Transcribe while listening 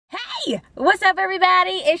Hey, what's up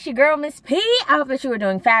everybody? It's your girl Miss P. I hope that you are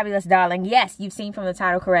doing fabulous, darling. Yes, you've seen from the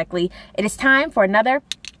title correctly. It is time for another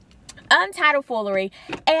Untitled Foolery.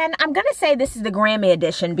 And I'm gonna say this is the Grammy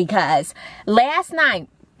edition because last night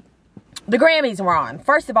the Grammys were on.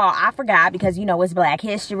 First of all, I forgot because you know it's Black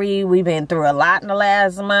History. We've been through a lot in the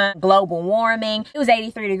last month. Global warming. It was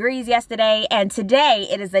 83 degrees yesterday, and today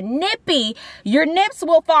it is a nippy. Your nips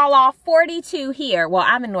will fall off 42 here. Well,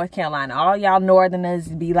 I'm in North Carolina. All y'all northerners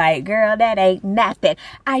be like, girl, that ain't nothing.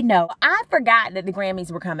 I know. I forgot that the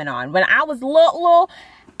Grammys were coming on. When I was little,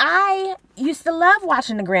 I used to love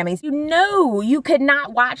watching the Grammys. You knew you could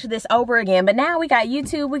not watch this over again, but now we got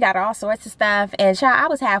YouTube, we got all sorts of stuff, and child, I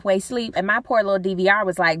was halfway asleep, and my poor little DVR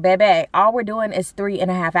was like, baby, all we're doing is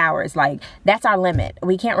 3.5 hours. Like, that's our limit.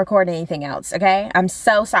 We can't record anything else, okay? I'm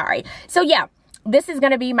so sorry. So yeah, this is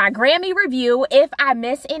gonna be my Grammy review. If I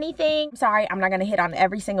miss anything, I'm sorry, I'm not gonna hit on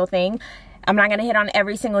every single thing. I'm not going to hit on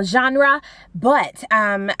every single genre, but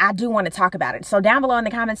I do want to talk about it. So down below in the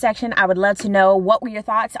comment section, I would love to know what were your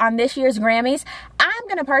thoughts on this year's Grammys. I'm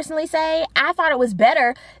going to personally say I thought it was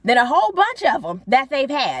better than a whole bunch of them that they've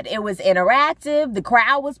had. It was interactive. The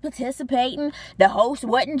crowd was participating. The host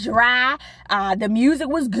wasn't dry. The music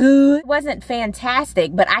was good. It wasn't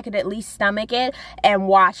fantastic, but I could at least stomach it and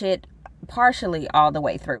watch it partially all the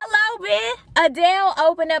way through. Hello, Ben. Adele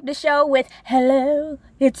opened up the show with "Hello,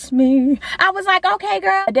 it's me." I was like, okay,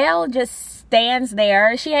 girl. Adele just stands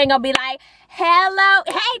there. She ain't gonna be like, "Hello,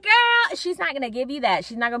 hey girl." She's not gonna give you that.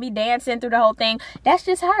 She's not gonna be dancing through the whole thing. That's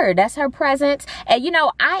just her. That's her presence. And you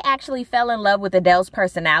know, I actually fell in love with Adele's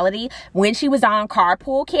personality when she was on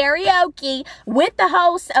Carpool Karaoke with the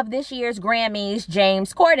host of this year's Grammys,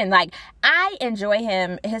 James Corden. Like, I enjoy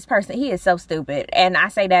him, his person. He is so stupid, and I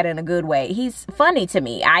say that in a good way. He's funny to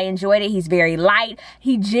me. I enjoyed it. He's very light.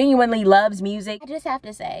 He genuinely loves music. I just have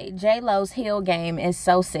to say, J-Lo's heel game is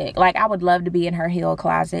so sick. Like, I would love to be in her heel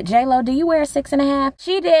closet. J-Lo, do you wear 6.5?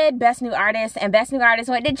 She did Best New Artist, and Best New Artist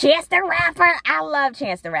went to Chance the Rapper. I love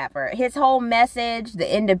Chance the Rapper. His whole message,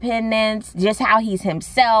 the independence, just how he's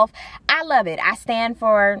himself. I love it. I stand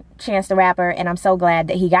for Chance the Rapper, and I'm so glad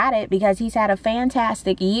that he got it because he's had a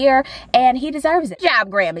fantastic year and he deserves it. Good job,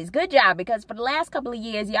 Grammys. Good job, because for the last couple of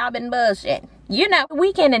years, y'all been bullshit. You know,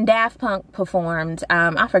 Weeknd and Daft Punk performed.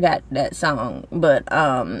 I forgot that song, but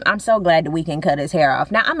I'm so glad The Weeknd cut his hair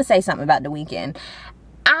off. Now, I'm gonna say something about The Weeknd.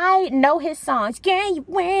 I know his songs, "Girl, You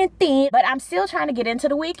Went Thin," but I'm still trying to get into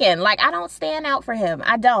The Weeknd. Like, I don't stand out for him.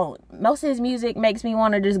 I don't. Most of his music makes me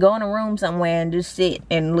want to just go in a room somewhere and just sit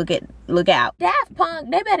and look out. Daft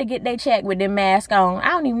Punk, they better get their check with their mask on. I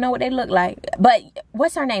don't even know what they look like. But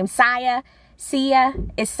what's her name? Sia?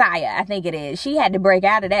 It's Sia, I think it is. She had to break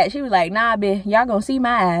out of that. She was like, nah, bitch, y'all gonna see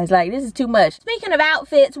my eyes. Like, this is too much. Speaking of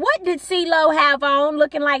outfits, what did CeeLo have on?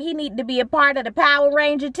 Looking like he needed to be a part of the Power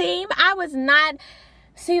Ranger team. I was not...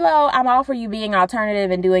 CeeLo, I'm all for you being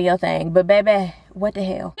alternative and doing your thing, but baby, what the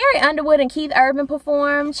hell? Carrie Underwood and Keith Urban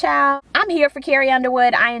performed, child. I'm here for Carrie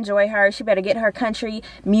Underwood. I enjoy her. She better get her country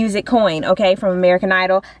music coin, okay, from American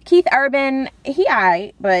Idol. Keith Urban, he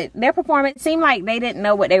alright, but their performance seemed like they didn't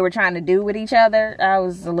know what they were trying to do with each other. I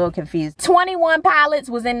was a little confused. 21 Pilots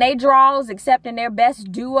was in their draws, accepting their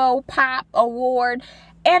Best Duo Pop Award.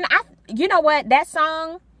 And you know what? That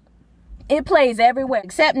song, it plays everywhere,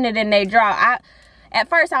 accepting it in their draw. At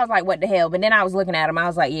first, I was like, what the hell? But then I was looking at them. I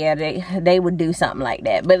was like, yeah, they would do something like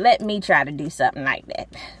that. But let me try to do something like that.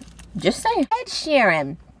 Just saying. Ed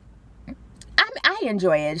Sheeran. I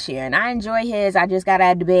enjoy Ed Sheeran. I enjoy his "I just got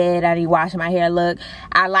out of bed, I need to wash my hair" look.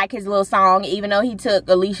 I like his little song, even though he took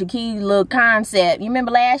Alicia Keys' little concept. You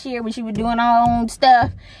remember last year when she was doing her own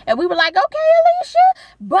stuff? And we were like, okay, Alicia.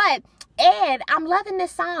 But Ed, I'm loving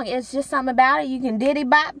this song. It's just something about it. You can diddy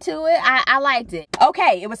bop to it. I liked it.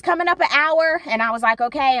 Okay, it was coming up an hour, and I was like,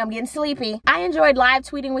 okay, I'm getting sleepy. I enjoyed live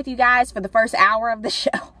tweeting with you guys for the first hour of the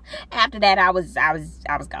show. After that, I was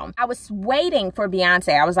gone. I was waiting for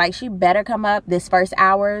Beyonce. I was like, she better come up this first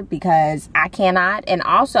hour because I cannot. And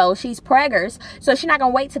also, she's preggers, so she's not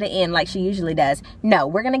gonna wait to the end like she usually does. No,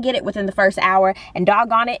 we're gonna get it within the first hour. And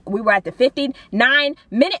doggone it, we were at the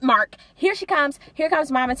 59-minute mark. Here she comes. Here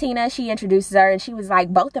comes Mama Tina. She introduces her, and she was like,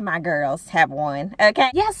 both of my girls have won.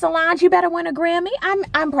 Okay. Yes, Solange, you better win a Grammy.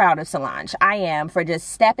 I'm proud of Solange. I am, for just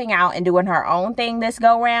stepping out and doing her own thing this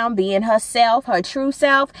go round, being herself, her true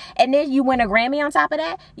self. And then you win a Grammy on top of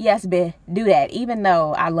that? Yes, bitch, do that. Even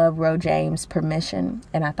though I love Ro James' Permission,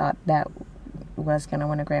 and I thought that was gonna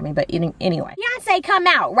win a Grammy, but anyway. Beyonce come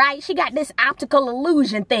out, right? She got this optical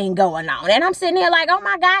illusion thing going on, and I'm sitting here like, oh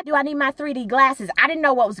my God, do I need my 3D glasses? I didn't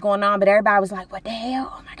know what was going on, but everybody was like, what the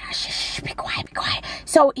hell? Oh my gosh, shh, be quiet, be quiet.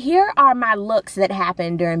 So here are my looks that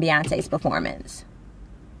happened during Beyonce's performance.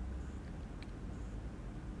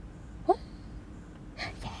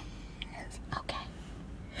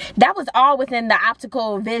 That was all within the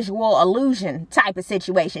optical visual illusion type of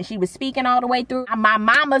situation. She was speaking all the way through. My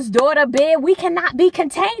mama's daughter, bid, we cannot be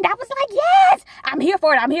contained. I was like, yes, I'm here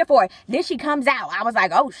for it. I'm here for it. Then she comes out. I was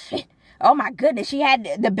like, oh shit. Oh my goodness, she had,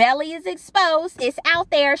 the belly is exposed. It's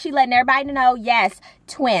out there. She letting everybody know, yes,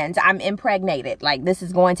 twins, I'm impregnated. Like, this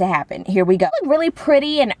is going to happen. Here we go. Look really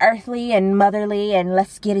pretty and earthly and motherly and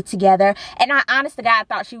let's get it together. And I, honest to God,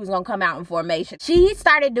 thought she was going to come out in formation. She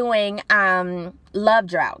started doing Love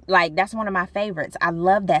Drought. Like, that's one of my favorites. I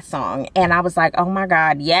love that song. And I was like, oh my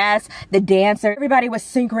God, yes, the dancer. Everybody was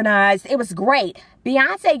synchronized. It was great.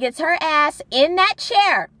 Beyonce gets her ass in that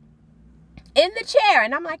chair. In the chair,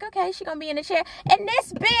 and I'm like, okay, she gonna be in the chair, and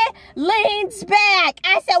this bitch leans back.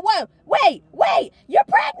 I said, whoa, wait, you're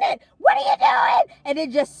pregnant, what are you doing? And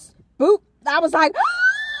it just boop. I was like,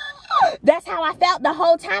 oh! That's how I felt the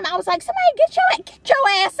whole time. I was like, somebody get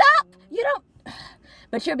your ass up. You don't,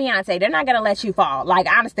 but you're Beyonce, they're not gonna let you fall. Like,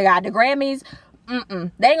 honest to God, the Grammys, they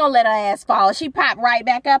ain't gonna let her ass fall. She popped right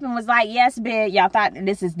back up and was like, yes, bitch, y'all thought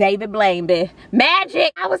this is David Blaine, bitch,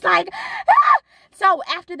 magic. I was like, ah! So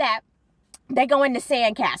after that, they go into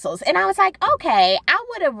sandcastles. And I was like, okay, I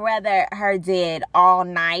would have rather her did All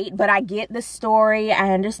Night, but I get the story.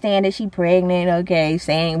 I understand that she pregnant. Okay,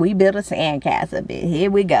 saying we built a sandcastle, bitch.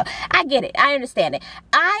 Here we go. I get it. I understand it.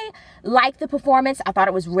 I like the performance. I thought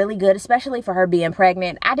it was really good, especially for her being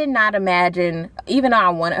pregnant. I did not imagine, even though I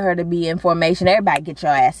wanted her to be in formation, everybody get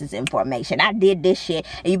your asses in formation. I did this shit,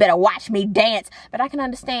 and you better watch me dance. But I can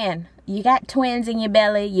understand. You got twins in your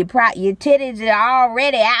belly. Your titties are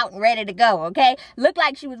already out and ready to go, okay? Looked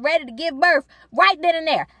like she was ready to give birth right then and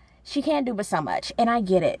there. She can't do but so much, and I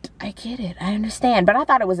get it. I get it. I understand. But I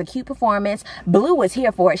thought it was a cute performance. Blue was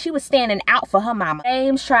here for it. She was standing out for her mama.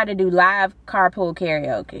 James tried to do live carpool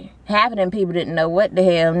karaoke. Half of them people didn't know what the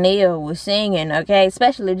hell Neil was singing, okay?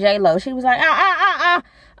 Especially J-Lo. She was like,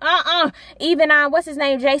 even what's his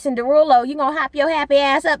name, Jason Derulo, you gonna hop your happy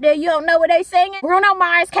ass up there, you don't know what they singing? Bruno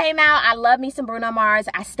Mars came out. I love me some Bruno Mars.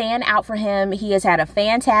 I stand out for him. He has had a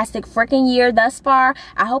fantastic freaking year thus far.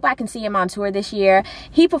 I hope I can see him on tour this year.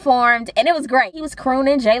 He performed and it was great. He was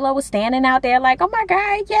crooning. J-Lo was standing out there like, oh my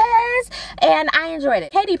God, yes. And I enjoyed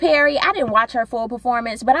it. Katy Perry, I didn't watch her full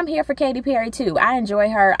performance, but I'm here for Katy Perry too. I enjoy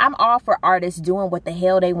her. I'm all for artists doing what the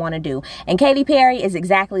hell they want to do. And Katy Perry is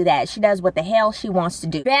exactly that. She does what the hell she wants to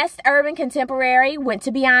do. Best Urban Contemporary went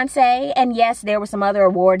to Beyonce. And yes, there were some other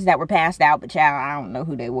awards that were passed out, but child, I don't know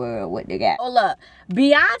who they were or what they got. Oh look,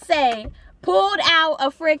 Beyonce pulled out a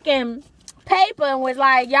freaking paper and was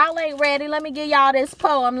like, y'all ain't ready. Let me give y'all this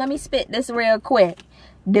poem. Let me spit this real quick.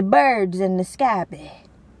 The birds in the sky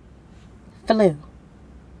flew.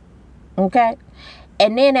 Okay?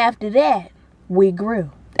 And then after that, we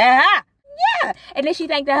grew. Aha! Yeah. And then she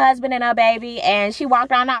thanked her husband and her baby and she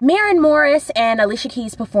walked on off. Maren Morris and Alicia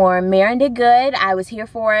Keys performed. Maren did good. I was here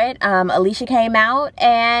for it. Alicia came out,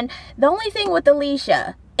 and the only thing with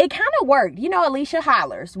Alicia, it kind of worked. You know, Alicia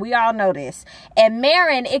hollers. We all know this. And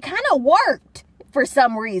Maren, it kind of worked for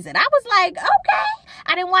some reason. I was like, okay.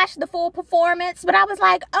 I didn't watch the full performance, but I was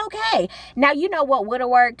like, okay. Now, you know what would have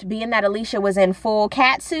worked, being that Alicia was in full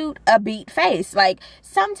cat suit, a beat face. Like,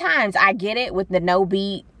 sometimes I get it with the no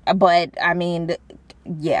beat, but I mean,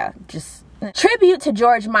 yeah, just tribute to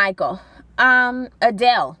George Michael.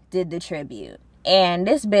 Adele did the tribute, and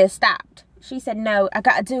this bitch stopped. She said, no, I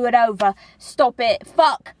gotta do it over. Stop it.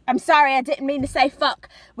 Fuck. I'm sorry, I didn't mean to say fuck.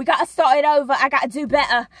 We gotta start it over. I gotta do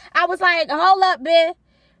better. I was like, hold up, bitch.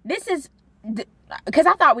 This is, because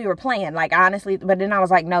I thought we were playing, like, honestly, but then I was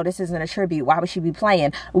like, no, this isn't a tribute. Why would she be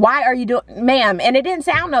playing? Why are you doing, ma'am? And it didn't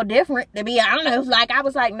sound no different, to be honest. Like, I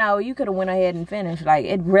was like, no, you could have went ahead and finished. Like,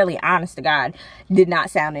 it really, honest to God, did not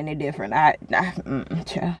sound any different.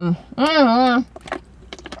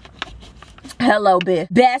 Hello, bitch.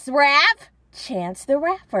 Best rap? Chance the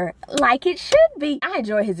Rapper, like it should be. I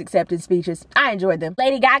enjoy his acceptance speeches. I enjoyed them.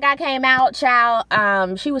 Lady Gaga came out,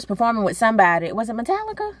 child. She was performing with somebody. Was it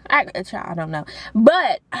Metallica? I don't know.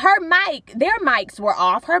 But her mic, their mics were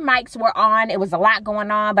off. Her mics were on. It was a lot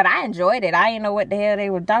going on, but I enjoyed it. I didn't know what the hell they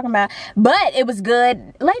were talking about, but it was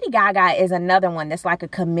good. Lady Gaga is another one that's like a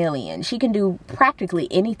chameleon. She can do practically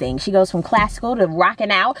anything. She goes from classical to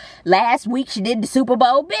rocking out. Last week she did the Super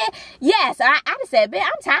Bowl bit. Yes, I just said, bitch,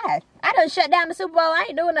 I'm tired. I done shut down the Super Bowl. I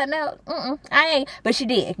ain't doing nothing else. I ain't. But she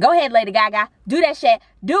did. Go ahead, Lady Gaga. Do that shit.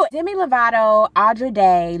 Do it. Demi Lovato, Audra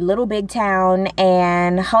Day, Little Big Town,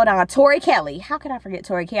 and hold on, Tori Kelly. How could I forget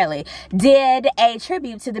Tori Kelly? Did a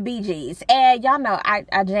tribute to the Bee Gees. And y'all know I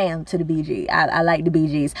jam to the Bee Gees. I like the Bee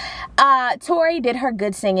Gees. Tori did her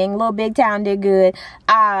good singing. Little Big Town did good.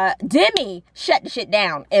 Demi shut the shit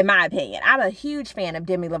down, in my opinion. I'm a huge fan of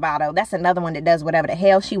Demi Lovato. That's another one that does whatever the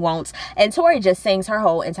hell she wants. And Tori just sings her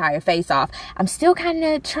whole entire face off. I'm still kind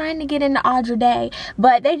of trying to get into Audra Day,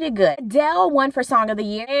 but they did good. Adele won for Song of the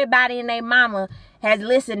Year. Everybody and their mama has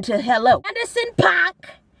listened to Hello. Anderson .Paak,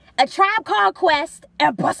 A Tribe Called Quest,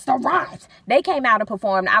 and Busta Rhymes. They came out and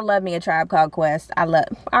performed. I love me A Tribe Called Quest. I love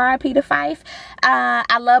R.I.P. to Fife.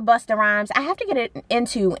 I love Busta Rhymes. I have to get it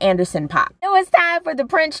into Anderson .Paak. It was time for the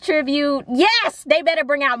Prince tribute. Yes, they better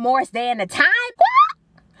bring out Morris Day and the Time.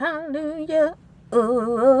 Hallelujah.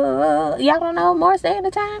 Y'all don't know Morris Day and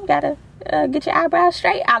the Time? Gotta get your eyebrows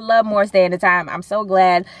straight. I love Morris Day and the Time. I'm so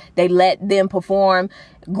glad they let them perform.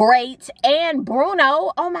 Great. And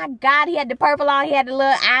Bruno, oh my God, he had the purple on, he had the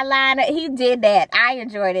little eyeliner, he did that. I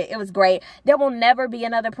enjoyed it. It was great. There will never be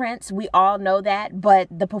another Prince, we all know that, but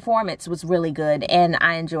the performance was really good and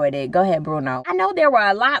I enjoyed it. Go ahead, Bruno. I know there were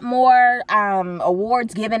a lot more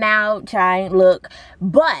awards given out, giant look,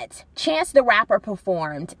 but Chance the Rapper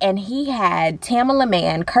performed and he had Tamala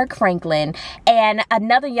Mann, Kirk Franklin, and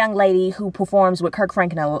another young lady who performs with Kirk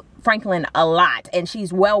Franklin a lot, and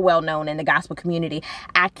she's well known in the gospel community.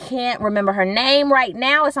 I can't remember her name right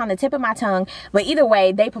now. It's on the tip of my tongue, but either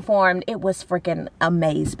way, they performed. It was freaking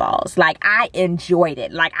amazeballs. Like, I enjoyed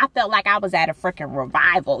it. Like, I felt like I was at a freaking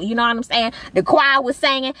revival. You know what I'm saying? The choir was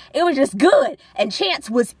singing. It was just good, and Chance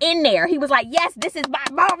was in there. He was like, yes, this is my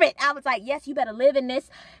moment. I was like, yes, you better live in this.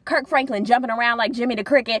 Kirk Franklin jumping around like Jimmy the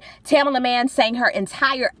Cricket. Tamala Mann sang her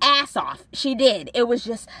entire ass off. She did. It was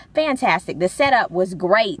just fantastic. The setup was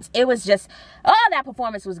great. It was just, oh, that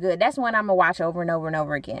performance was good. That's one I'm gonna watch over and over and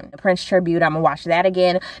over again. The Prince tribute, I'm gonna watch that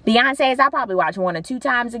again. Beyonce's, I'll probably watch 1 or 2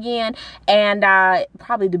 times again. And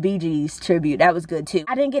probably the Bee Gees tribute. That was good too.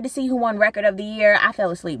 I didn't get to see who won Record of the Year. I fell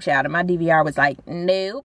asleep, child, and my DVR was like,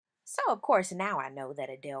 nope. So, of course, now I know that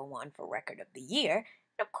Adele won for Record of the Year.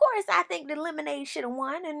 Of course, I think the Lemonade should have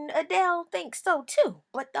won, and Adele thinks so too.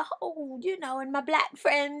 But the whole, you know, and my black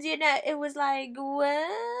friends, you know, it was like,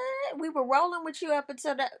 what? We were rolling with you up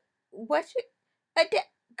until the, what you, Adele,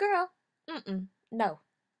 girl, no.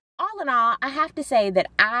 All in all, I have to say that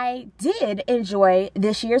I did enjoy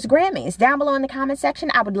this year's Grammys. Down below in the comment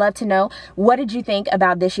section, I would love to know, what did you think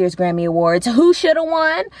about this year's Grammy Awards? Who should have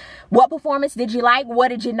won? What performance did you like? What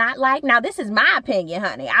did you not like? Now, this is my opinion,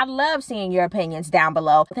 honey. I love seeing your opinions down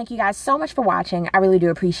below. Thank you guys so much for watching. I really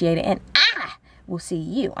do appreciate it. And I will see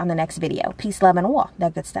you on the next video. Peace, love, and war.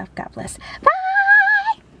 That good stuff. God bless. Bye.